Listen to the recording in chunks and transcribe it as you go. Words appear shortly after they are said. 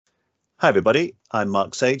Hi everybody, I'm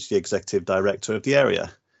Mark Sage, the Executive Director of the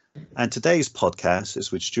area, and today's podcast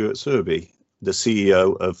is with Stuart Thurby, the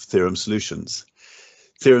CEO of Theorem Solutions.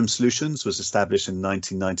 Theorem Solutions was established in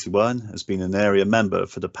 1991, has been an area member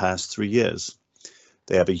for the past 3 years.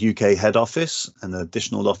 They have a UK head office and an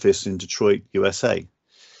additional office in Detroit, USA.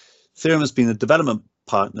 Theorem has been a development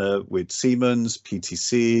partner with Siemens,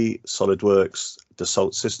 PTC, SolidWorks,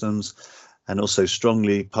 Dassault Systems, and also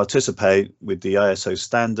strongly participate with the ISO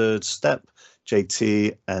standards, STEP,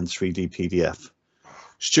 JT, and 3D PDF.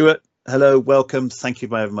 Stuart, hello, welcome. Thank you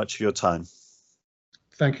very much for your time.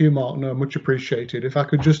 Thank you, Mark. No, much appreciated. If I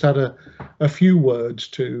could just add a few words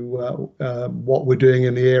to what we're doing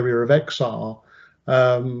in the area of XR,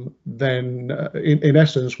 then in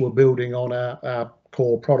essence, we're building on our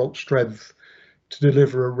core product strength to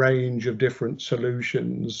deliver a range of different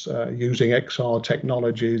solutions using XR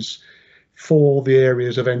technologies for the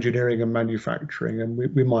areas of engineering and manufacturing, and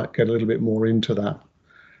we might get a little bit more into that.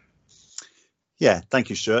 Yeah, thank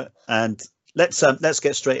you, Stuart. And let's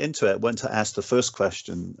get straight into it. I want to ask the first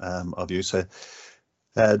question of you. So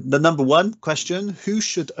the number one question, who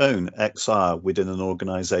should own XR within an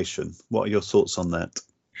organization? What are your thoughts on that?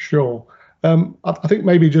 Sure. I think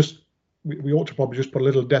maybe just we ought to probably just put a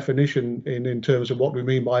little definition in terms of what we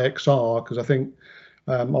mean by XR, because I think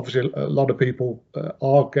obviously a lot of people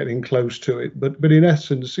are getting close to it, but in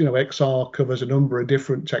essence, XR covers a number of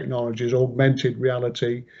different technologies, augmented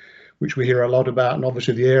reality, which we hear a lot about, and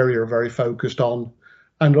obviously the area are very focused on,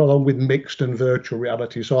 and along with mixed and virtual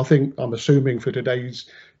reality. So I think I'm assuming for today's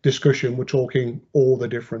discussion, we're talking all the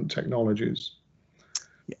different technologies.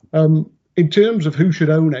 Yeah. In terms of who should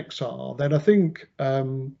own XR, then I think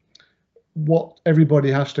what everybody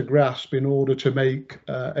has to grasp in order to make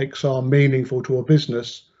XR meaningful to a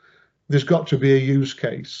business, there's got to be a use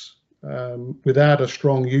case. Without a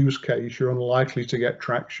strong use case, you're unlikely to get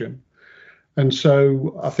traction. And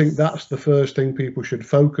so I think that's the first thing people should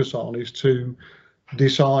focus on, is to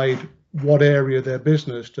decide what area of their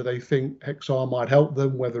business do they think XR might help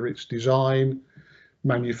them, whether it's design,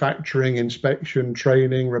 manufacturing, inspection,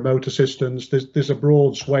 training, remote assistance. There's a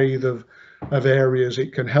broad swathe of areas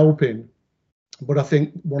it can help in. But I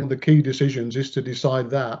think one of the key decisions is to decide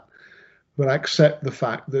that, but accept the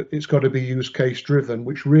fact that it's got to be use case driven,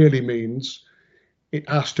 which really means it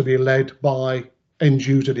has to be led by end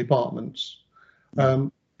user departments.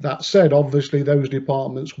 That said, obviously those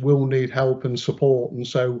departments will need help and support, and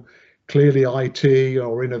so clearly IT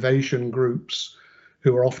or innovation groups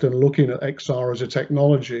who are often looking at XR as a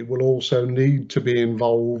technology will also need to be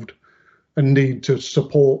involved and need to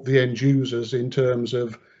support the end users in terms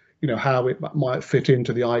of how it might fit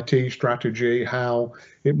into the IT strategy, how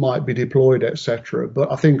it might be deployed, etc.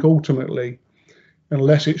 But I think ultimately,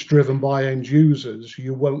 unless it's driven by end users,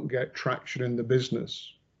 you won't get traction in the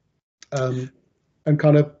business. And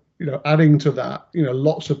kind of, adding to that,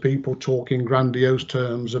 lots of people talk in grandiose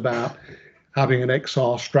terms about having an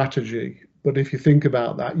XR strategy. But if you think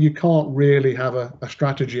about that, you can't really have a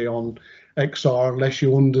strategy on XR unless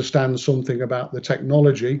you understand something about the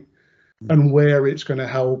technology and where it's going to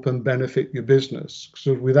help and benefit your business.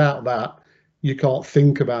 So without that, you can't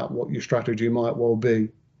think about what your strategy might well be.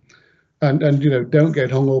 And don't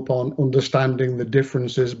get hung up on understanding the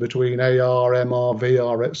differences between AR, MR,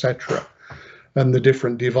 VR, etc., and the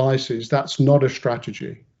different devices. That's not a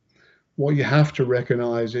strategy. What you have to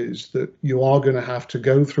recognize is that you are going to have to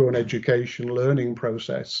go through an education learning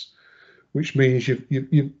process, which means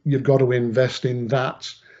you've got to invest in that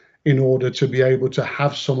in order to be able to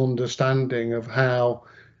have some understanding of how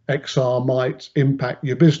XR might impact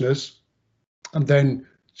your business, and then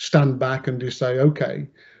stand back and just say, okay,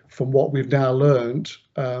 from what we've now learned,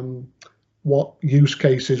 what use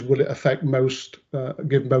cases will it affect most,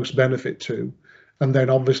 give most benefit to? And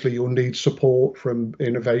then obviously you'll need support from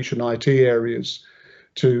innovation IT areas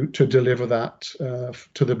to deliver that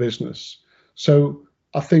to the business. So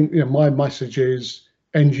I think my message is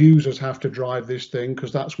end users have to drive this thing,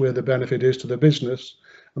 because that's where the benefit is to the business,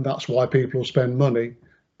 and that's why people spend money,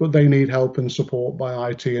 but they need help and support by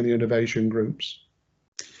IT and the innovation groups.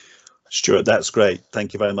 Stuart, that's great.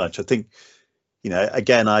 Thank you very much. I think,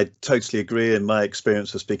 again, I totally agree. In my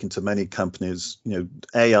experience of speaking to many companies,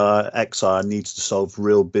 AR, XR needs to solve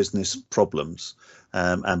real business problems.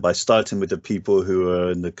 And by starting with the people who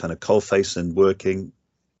are in the kind of coalface and working,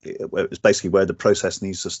 it's basically where the process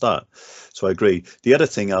needs to start. So I agree. The other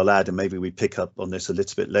thing I'll add, and maybe we pick up on this a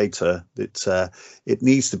little bit later, that it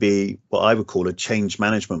needs to be what I would call a change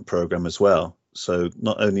management program as well. So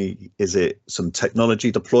not only is it some technology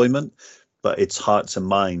deployment, but it's hearts and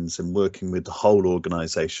minds and working with the whole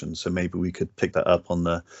organization. So maybe we could pick that up on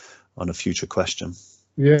a future question.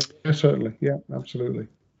 Yeah, certainly. Yeah, absolutely.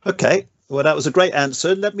 Okay, well, that was a great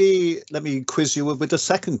answer. Let me quiz you with a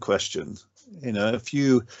second question. If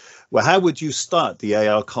you, well, how would you start the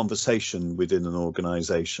AR conversation within an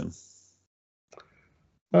organization?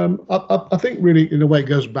 I think really, in a way, it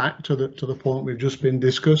goes back to the point we've just been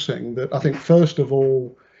discussing. That I think first of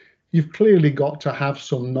all, you've clearly got to have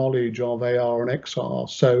some knowledge of AR and XR.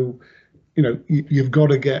 So you've got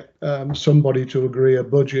to get somebody to agree a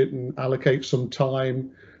budget and allocate some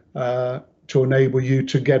time to enable you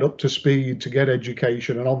to get up to speed, to get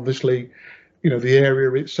education, and obviously, the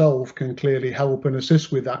area itself can clearly help and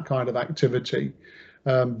assist with that kind of activity.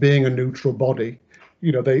 Being a neutral body,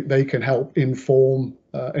 they can help inform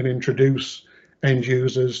and introduce end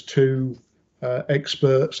users to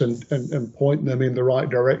experts and point them in the right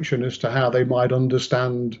direction as to how they might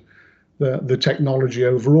understand the technology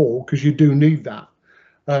overall, because you do need that.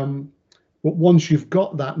 But once you've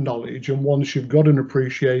got that knowledge and once you've got an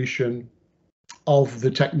appreciation of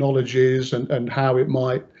the technologies and how it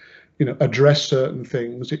might, address certain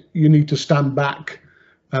things, you need to stand back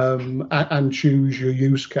and choose your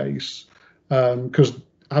use case, because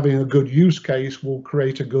having a good use case will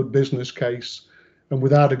create a good business case, and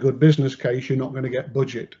without a good business case, you're not going to get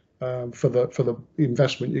budget for the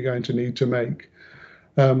investment you're going to need to make.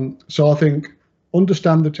 So I think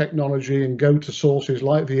understand the technology and go to sources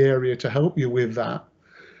like the area to help you with that.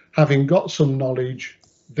 Having got some knowledge,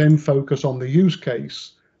 then focus on the use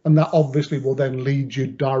case, and that obviously will then lead you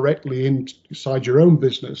directly inside your own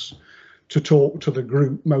business to talk to the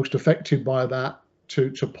group most affected by that,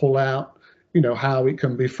 to pull out, how it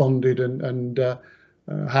can be funded and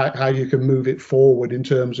how you can move it forward in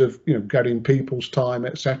terms of getting people's time,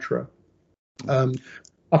 etc.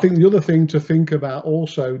 I think the other thing to think about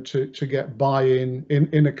also to get buy-in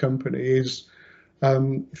in a company is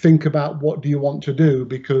think about what do you want to do,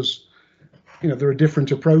 because there are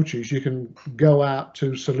different approaches. You can go out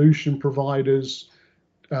to solution providers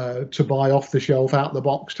to buy off-the-shelf,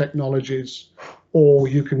 out-the-box technologies, or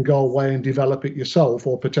you can go away and develop it yourself,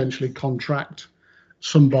 or potentially contract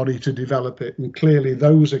somebody to develop it. And clearly,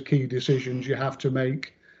 those are key decisions you have to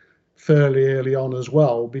make fairly early on as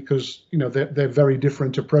well, because they're very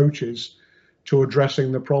different approaches to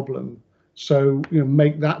addressing the problem. So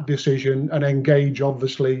make that decision and engage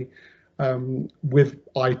obviously with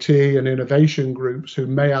IT and innovation groups who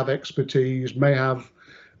may have expertise, may have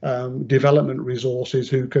development resources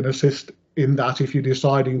who can assist in that if you're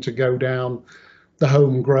deciding to go down the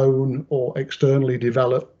homegrown or externally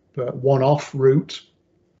developed one-off route.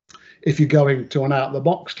 If you're going to an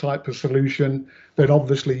out-of-the-box type of solution, then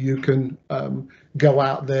obviously you can go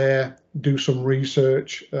out there, do some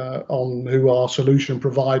research on who are solution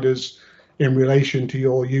providers in relation to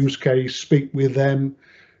your use case, speak with them,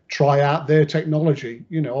 try out their technology.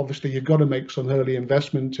 Obviously you've got to make some early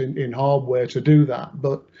investment in hardware to do that,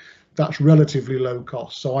 but that's relatively low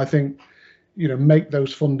cost. So I think, make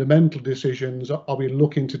those fundamental decisions. Are we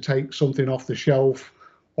looking to take something off the shelf,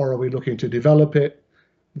 or are we looking to develop it?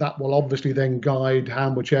 That will obviously then guide how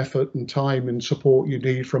much effort and time and support you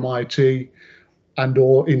need from IT and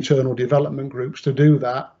or internal development groups to do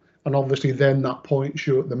that. And obviously then that points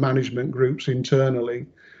you at the management groups internally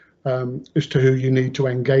as to who you need to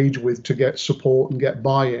engage with to get support and get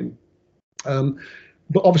buy-in.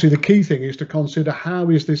 But obviously the key thing is to consider, how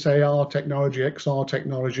is this AR technology, XR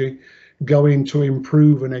technology going to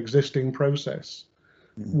improve an existing process?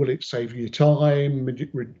 Will it save you time,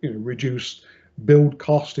 reduce build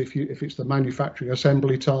cost if it's the manufacturing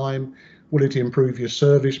assembly time? Will it improve your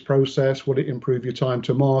service process? Will it improve your time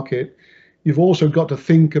to market? You've also got to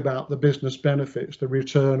think about the business benefits, the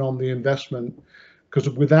return on the investment, because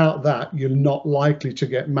without that, you're not likely to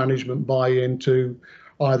get management buy-in to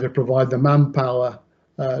either provide the manpower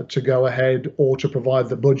to go ahead or to provide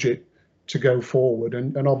the budget to go forward.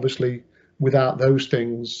 And obviously, without those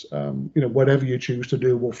things, whatever you choose to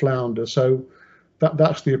do will flounder. So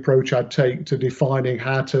that's the approach I'd take to defining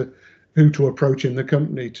who to approach in the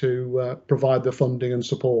company to provide the funding and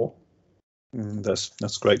support.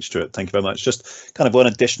 That's great, Stuart. Thank you very much. Just kind of one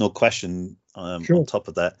additional question Sure. on top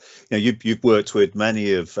of that. You've worked with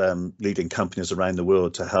many of leading companies around the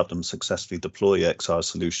world to help them successfully deploy XR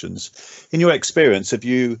solutions. In your experience, have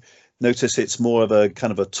you noticed it's more of a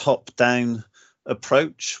kind of a top-down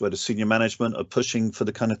approach where the senior management are pushing for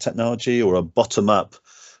the kind of technology, or a bottom-up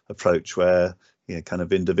approach where kind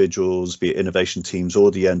of individuals, be it innovation teams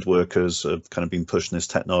or the end workers, have kind of been pushing this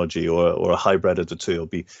technology, or a hybrid of the two? I'll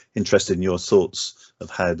be interested in your thoughts of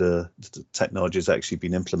how the technology has actually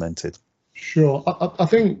been implemented. Sure. I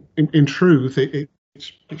think in truth,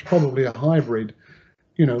 it's probably a hybrid.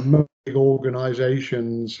 Most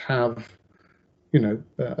organizations have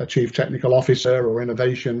a chief technical officer or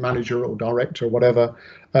innovation manager or director or whatever.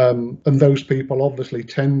 And those people obviously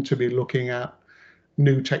tend to be looking at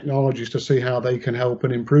new technologies to see how they can help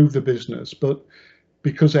and improve the business. But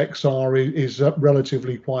because XR is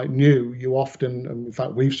relatively quite new, you often, and in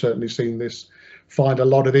fact we've certainly seen this, find a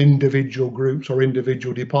lot of individual groups or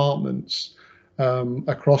individual departments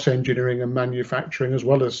across engineering and manufacturing, as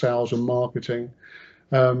well as sales and marketing,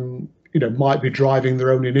 might be driving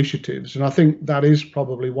their own initiatives. And I think that is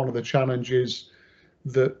probably one of the challenges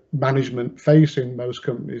that management face in most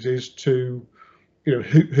companies, is to,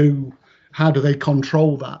 how do they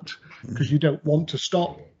control that? Because you don't want to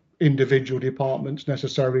stop individual departments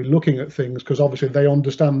necessarily looking at things, because obviously they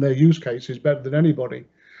understand their use cases better than anybody.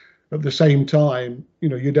 At the same time,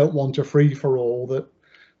 you don't want a free-for-all that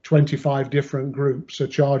 25 different groups are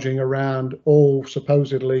charging around, all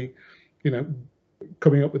supposedly,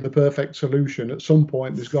 coming up with the perfect solution. At some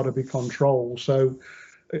point, there's got to be control. So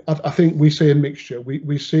I think we see a mixture.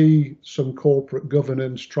 We see some corporate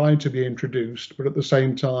governance trying to be introduced, but at the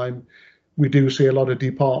same time, we do see a lot of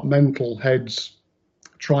departmental heads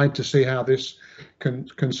trying to see how this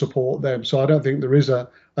can support them. So I don't think there is a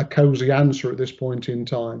cozy answer at this point in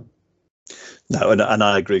time. No, and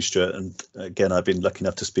I agree, Stuart. And again, I've been lucky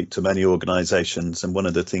enough to speak to many organisations, and one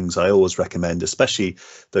of the things I always recommend, especially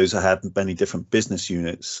those that have many different business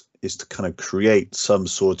units, is to kind of create some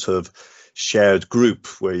sort of shared group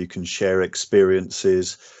where you can share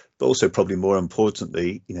experiences, but also probably more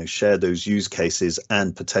importantly, share those use cases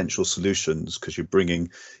and potential solutions, because you're bringing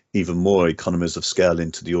even more economies of scale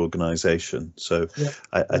into the organisation. So yeah.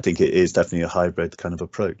 I think it is definitely a hybrid kind of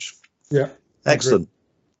approach. Yeah. Excellent.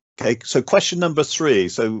 Okay, so question number 3.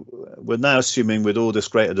 So we're now assuming, with all this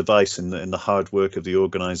great advice in the hard work of the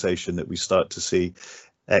organisation, that we start to see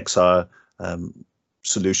XR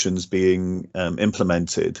solutions being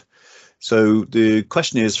implemented. So the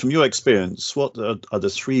question is, from your experience, what are the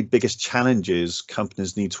 3 biggest challenges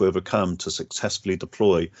companies need to overcome to successfully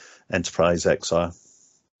deploy enterprise XR?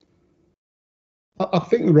 I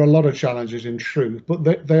think there are a lot of challenges in truth, but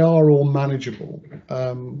they are all manageable.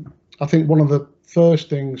 I think one of the first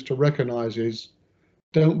things to recognize is,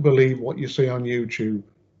 don't believe what you see on YouTube.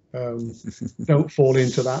 Don't fall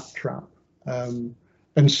into that trap. And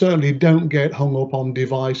certainly don't get hung up on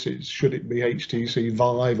devices, should it be HTC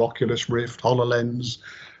Vive, Oculus Rift, HoloLens,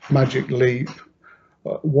 Magic Leap,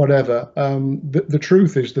 whatever. The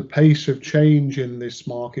truth is, the pace of change in this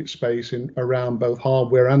market space around both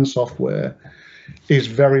hardware and software is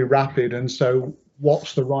very rapid. And so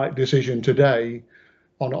what's the right decision today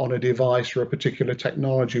on a device or a particular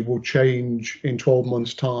technology will change in 12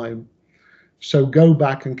 months' time. So go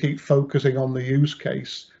back and keep focusing on the use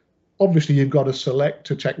case. Obviously, you've got to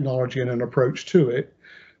select a technology and an approach to it,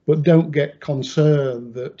 but don't get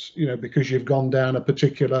concerned that, because you've gone down a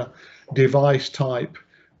particular device type,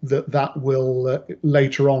 that will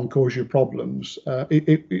later on cause you problems.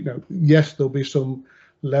 Yes, there'll be some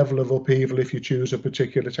level of upheaval if you choose a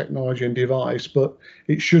particular technology and device, but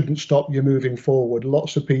it shouldn't stop you moving forward.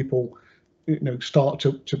 Lots of people, start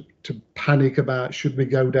to panic about, should we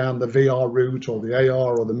go down the VR route or the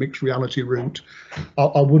AR or the mixed reality route?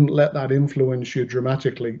 I wouldn't let that influence you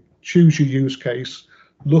dramatically. Choose your use case,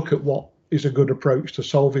 look at what is a good approach to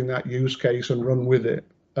solving that use case and run with it.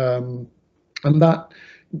 And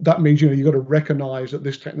that means, you've got to recognize that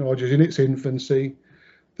this technology is in its infancy.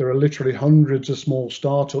 There are literally hundreds of small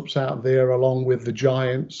startups out there, along with the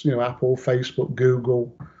giants, Apple, Facebook,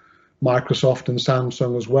 Google, Microsoft, and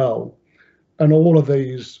Samsung as well. And all of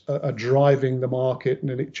these are driving the market, and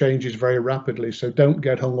it changes very rapidly. So don't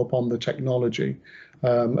get hung up on the technology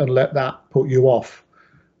and let that put you off.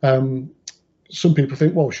 Some people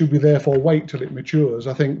think, well, should we therefore wait till it matures?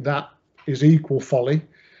 I think that is equal folly,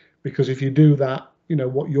 because if you do that,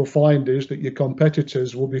 what you'll find is that your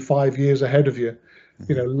competitors will be 5 years ahead of you.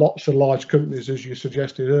 Lots of large companies, as you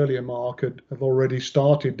suggested earlier, Mark, have already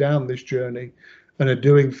started down this journey and are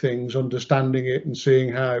doing things, understanding it and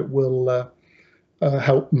seeing how it will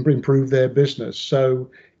help improve their business. So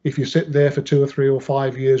if you sit there for 2 or 3 or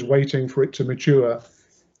 5 years waiting for it to mature,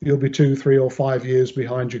 you'll be 2, 3 or 5 years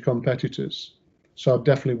behind your competitors. So I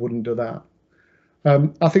definitely wouldn't do that.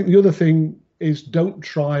 I think the other thing is, don't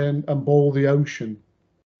try and boil the ocean.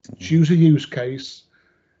 Choose a use case,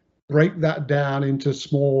 break that down into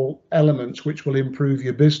small elements which will improve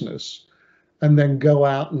your business, and then go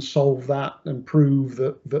out and solve that and prove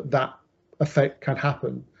that effect can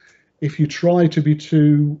happen. If you try to be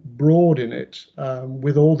too broad in it,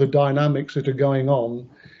 with all the dynamics that are going on,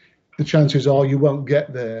 the chances are you won't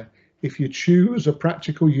get there. If you choose a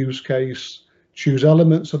practical use case, choose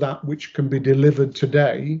elements of that which can be delivered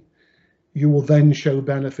today, you will then show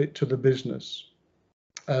benefit to the business.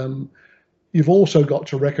 You've also got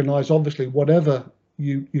to recognise, obviously, whatever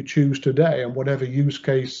you choose today and whatever use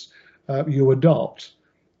case you adopt,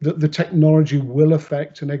 that the technology will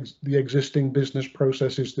affect the existing business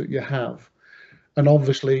processes that you have. And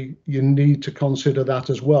obviously, you need to consider that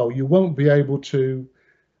as well. You won't be able to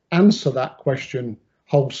answer that question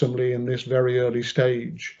wholesomely in this very early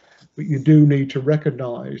stage, but you do need to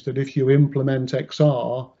recognise that if you implement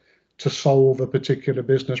XR to solve a particular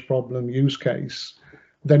business problem use case,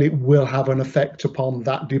 then it will have an effect upon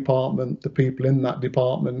that department, the people in that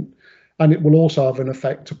department, and it will also have an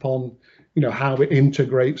effect upon, how it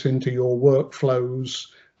integrates into your workflows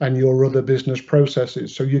and your other business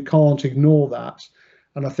processes. So you can't ignore that.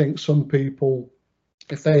 And I think some people,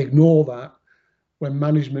 if they ignore that, when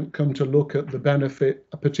management come to look at the benefit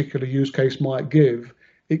a particular use case might give,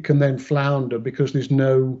 it can then flounder because there's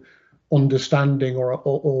no understanding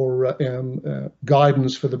or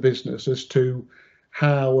guidance for the business as to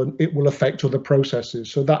how it will affect other processes.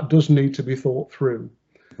 So that does need to be thought through.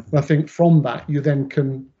 And I think from that, you then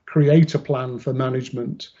can create a plan for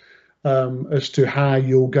management as to how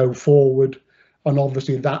you'll go forward. And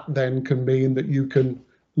obviously that then can mean that you can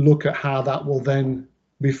look at how that will then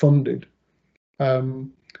be funded.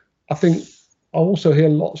 I think I also hear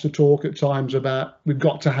lots of talk at times about we've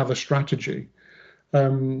got to have a strategy.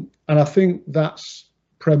 And I think that's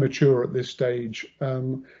premature at this stage.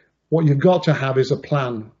 What you've got to have is a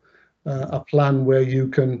plan where you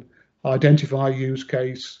can identify a use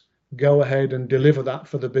case, go ahead and deliver that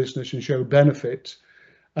for the business and show benefit,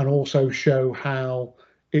 and also show how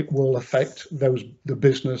it will affect the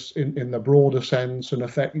business in the broader sense and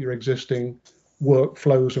affect your existing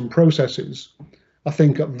workflows and processes. I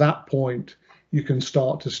think at that point, you can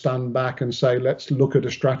start to stand back and say, let's look at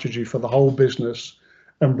a strategy for the whole business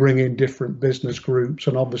and bring in different business groups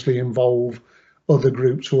and obviously involve other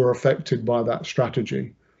groups who are affected by that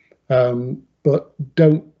strategy. But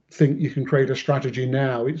don't think you can create a strategy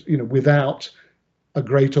now, without a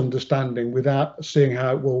great understanding, without seeing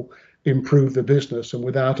how it will improve the business and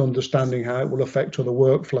without understanding how it will affect other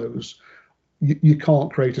workflows. You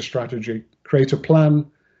can't create a strategy. Create a plan,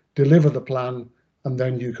 deliver the plan, and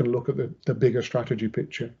then you can look at the bigger strategy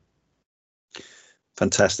picture.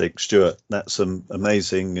 Fantastic, Stuart. That's some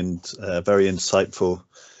amazing and very insightful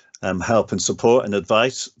help and support and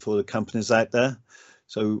advice for the companies out there.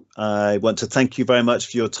 So I want to thank you very much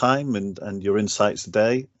for your time and your insights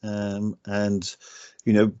today, and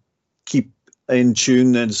keep in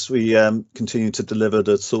tune as we continue to deliver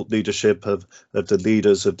the thought leadership of the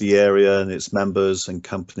leaders of the area and its members and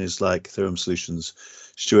companies like Theorem Solutions.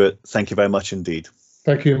 Stuart, thank you very much indeed.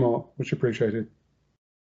 Thank you, Mark. Much appreciated.